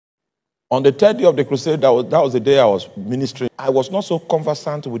On the third day of the crusade, that was the day I was ministering. I was not so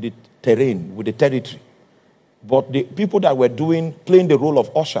conversant with the terrain, with the territory. But the people that were playing the role of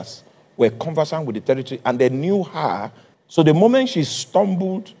ushers were conversant with the territory, and they knew her. So the moment she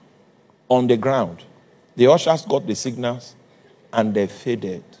stumbled on the ground, the ushers got the signals, and they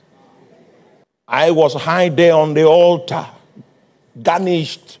faded. I was high there on the altar,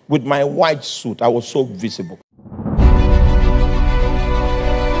 garnished with my white suit. I was so visible.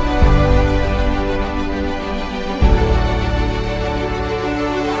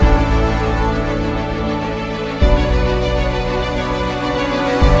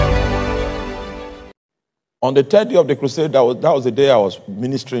 On the third day of the crusade, that was the day I was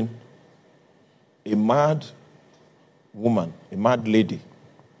ministering. A mad woman, a mad lady,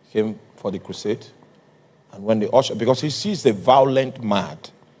 came for the crusade. And when the usher, because she's a violent mad.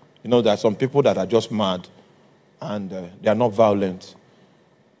 You know, there are some people that are just mad and they are not violent.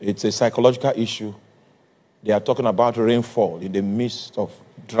 It's a psychological issue. They are talking about rainfall in the midst of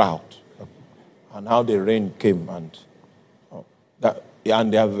drought and how the rain came and they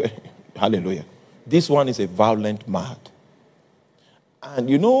are hallelujah. This one is a violent mad. And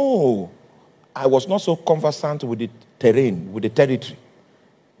you know, I was not so conversant with the terrain, with the territory.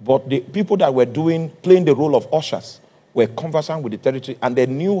 But the people that were playing the role of ushers were conversant with the territory, and they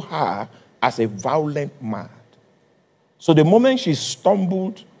knew her as a violent mad. So the moment she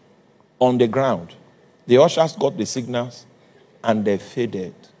stumbled on the ground, the ushers got the signals, and they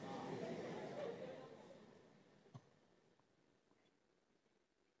faded.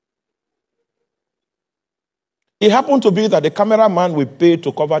 It happened to be that the cameraman we paid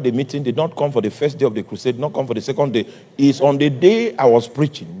to cover the meeting did not come for the first day of the crusade, not come for the second day. It's on the day I was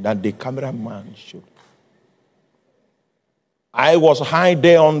preaching that the cameraman showed. I was high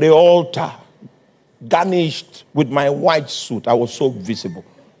there on the altar, garnished with my white suit. I was so visible.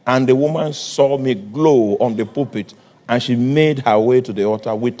 And the woman saw me glow on the pulpit, and she made her way to the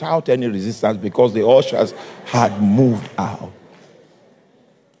altar without any resistance because the ushers had moved out.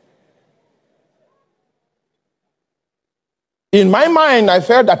 In my mind, I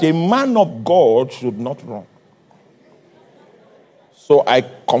felt that a man of God should not run. So I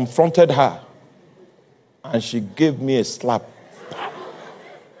confronted her, and she gave me a slap.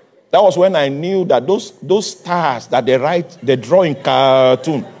 That was when I knew that those stars that they draw in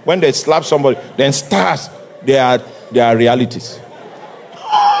cartoon, when they slap somebody, then stars, they are realities.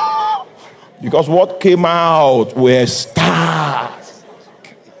 Because what came out were stars.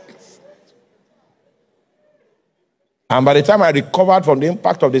 And by the time I recovered from the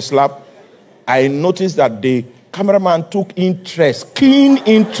impact of the slap, I noticed that the cameraman took interest, keen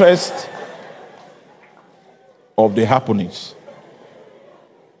interest of the happenings.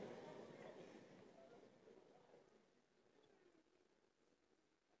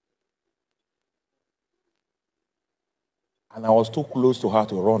 And I was too close to her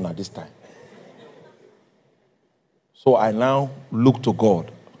to run at this time. So I now looked to God.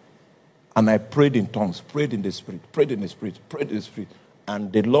 And I prayed in tongues, prayed in the spirit, prayed in the spirit, prayed in the spirit.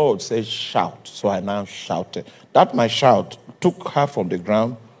 And the Lord said, shout. So I now shouted. That my shout took her from the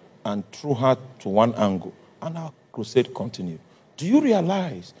ground and threw her to one angle. And our crusade continued. Do you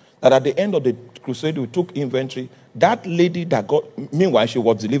realize that at the end of the crusade, we took inventory? That lady that meanwhile, she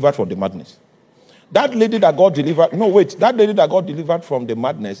was delivered from the madness. That lady that got delivered, that lady that got delivered from the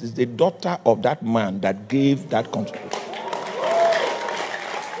madness is the daughter of that man that gave that contribution.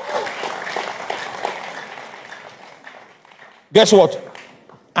 Guess what?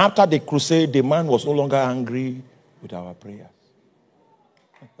 After the crusade, the man was no longer angry with our prayers.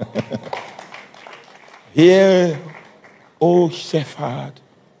 Hear, O shepherd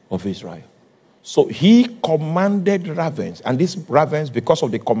of Israel. So he commanded ravens, and these ravens, because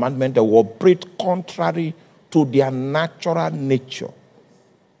of the commandment, they will operate contrary to their natural nature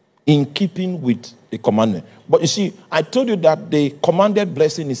in keeping with the commandment. But you see, I told you that the commanded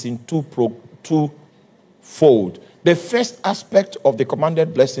blessing is in twofold. The first aspect of the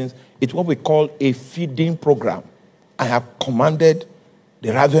commanded blessings is what we call a feeding program. I have commanded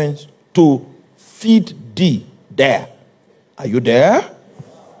the ravens to feed thee there. Are you there?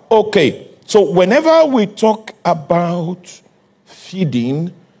 Okay. So whenever we talk about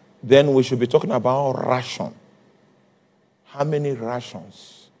feeding, then we should be talking about ration. How many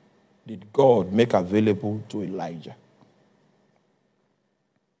rations did God make available to Elijah?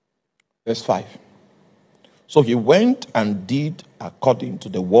 Verse 5. So he went and did according to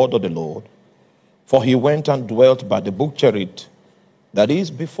the word of the Lord, for he went and dwelt by the brook Cherith, that is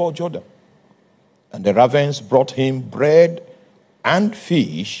before Jordan. And the ravens brought him bread and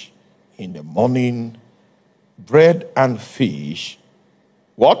fish in the morning, bread and fish,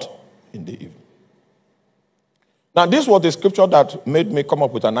 what? in the evening. Now, this was the scripture that made me come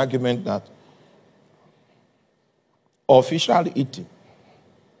up with an argument that official eating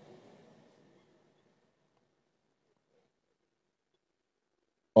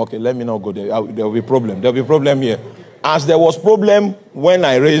okay, let me not go there. There will be problem. There will be problem here. As there was problem when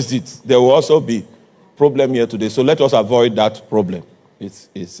I raised it, there will also be problem here today. So let us avoid that problem. It's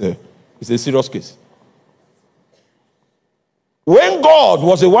a serious case. When God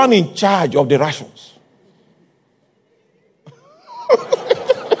was the one in charge of the rations,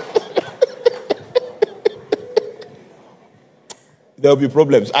 there will be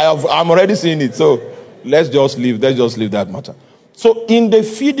problems. I'm already seeing it. So let's just leave that matter. So in the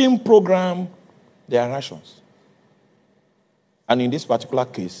feeding program, there are rations. And in this particular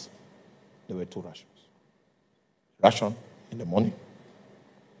case, there were 2 rations. Ration in the morning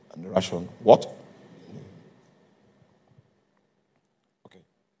and the ration what? Okay.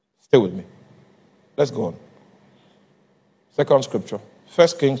 Stay with me. Let's go on. Second scripture. 1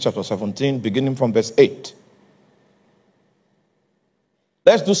 Kings chapter 17, beginning from verse 8.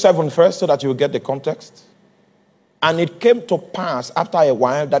 Let's do 7 first so that you will get the context. And it came to pass after a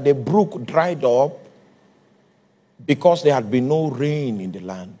while that the brook dried up because there had been no rain in the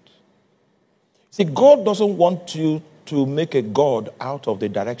land. See, God doesn't want you to make a God out of the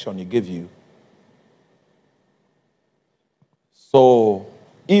direction he gave you. So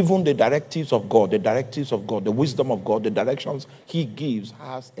even the directives of God, the wisdom of God, the directions he gives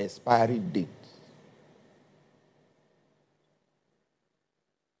has expiry date.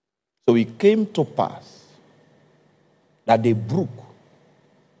 So it came to pass that the brook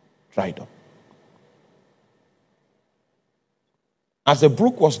dried up. As the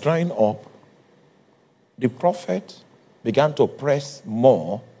brook was drying up, the prophet began to press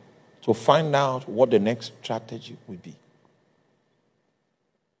more to find out what the next strategy would be.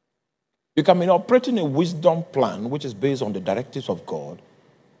 You can be operating a wisdom plan which is based on the directives of God,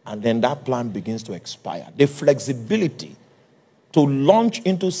 and then that plan begins to expire. The flexibility to launch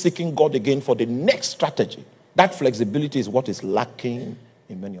into seeking God again for the next strategy, that flexibility is what is lacking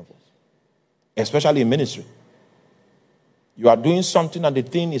in many of us, especially in ministry. You are doing something and the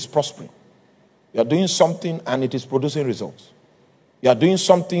thing is prospering. You are doing something and it is producing results. You are doing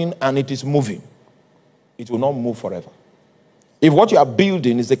something and it is moving. It will not move forever. If what you are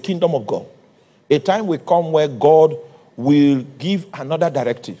building is the kingdom of God, a time will come where God will give another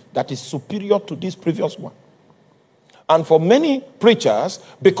directive that is superior to this previous one. And for many preachers,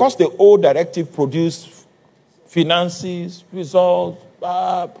 because the old directive produced finances, results,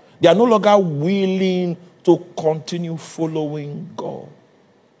 they are no longer willing to continue following God.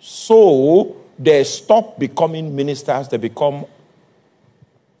 So they stop becoming ministers, they become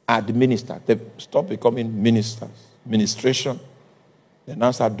administrators. They stop becoming ministers, ministration. They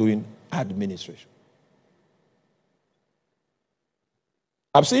now start doing administration.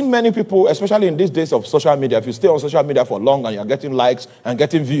 I've seen many people, especially in these days of social media, if you stay on social media for long and you're getting likes and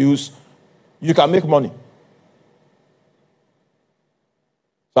getting views, you can make money.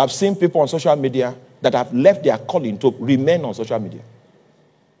 So I've seen people on social media that have left their calling to remain on social media,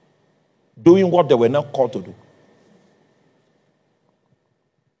 doing what they were not called to do.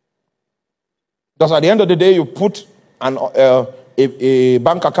 Because at the end of the day, you put a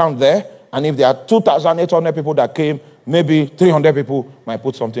bank account there, and if there are 2,800 people that came, maybe 300 people might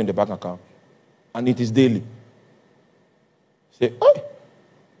put something in the bank account, and it is daily. Say, hey,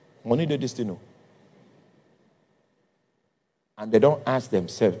 money did this thing. And they don't ask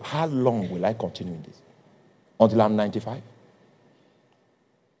themselves, how long will I continue in this? Until I'm 95?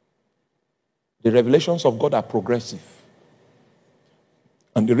 The revelations of God are progressive.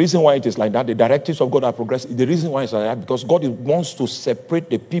 And the reason why it is like that, the directives of God are progressive, the reason why it's like that, because God wants to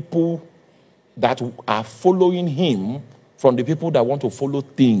separate the people that are following him from the people that want to follow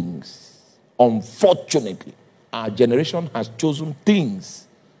things. Unfortunately, our generation has chosen things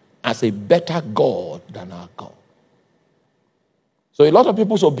as a better God than our God. So a lot of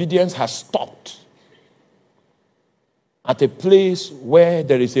people's obedience has stopped at a place where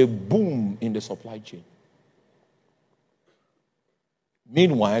there is a boom in the supply chain.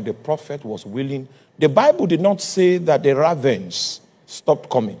 Meanwhile, the prophet was willing. The Bible did not say that the ravens stopped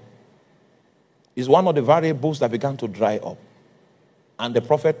coming. It's one of the variables that began to dry up. And the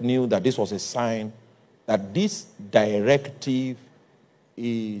prophet knew that this was a sign that this directive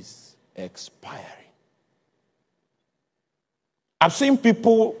is expiring. I've seen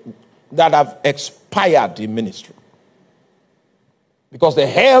people that have expired in ministry because they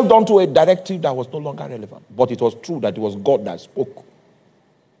held on to a directive that was no longer relevant. But it was true that it was God that spoke.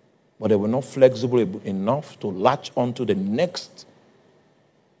 But they were not flexible enough to latch onto the next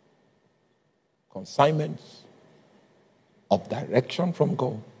consignments of direction from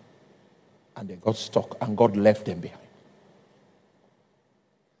God, and they got stuck, and God left them behind.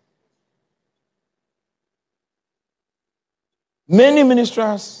 Many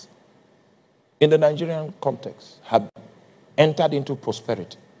ministers in the Nigerian context have entered into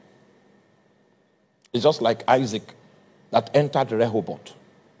prosperity. It's just like Isaac that entered Rehoboth.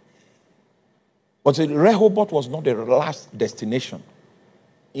 But Rehoboth was not the last destination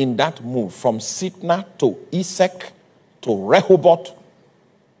in that move from Sitna to Isaac to Rehoboth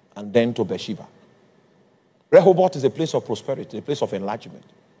and then to Beersheba. Rehoboth is a place of prosperity, a place of enlargement.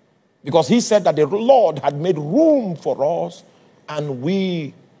 Because he said that the Lord had made room for us and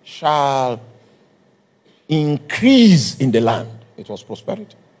we shall increase in the land. It was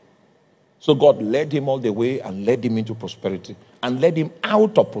prosperity. So God led him all the way and led him into prosperity and led him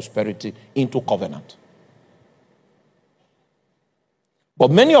out of prosperity into covenant. But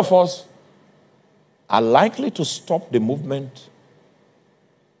many of us are likely to stop the movement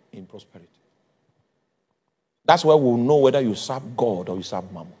in prosperity. That's where we'll know whether you serve God or you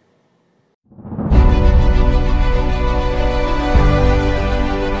serve Mammon.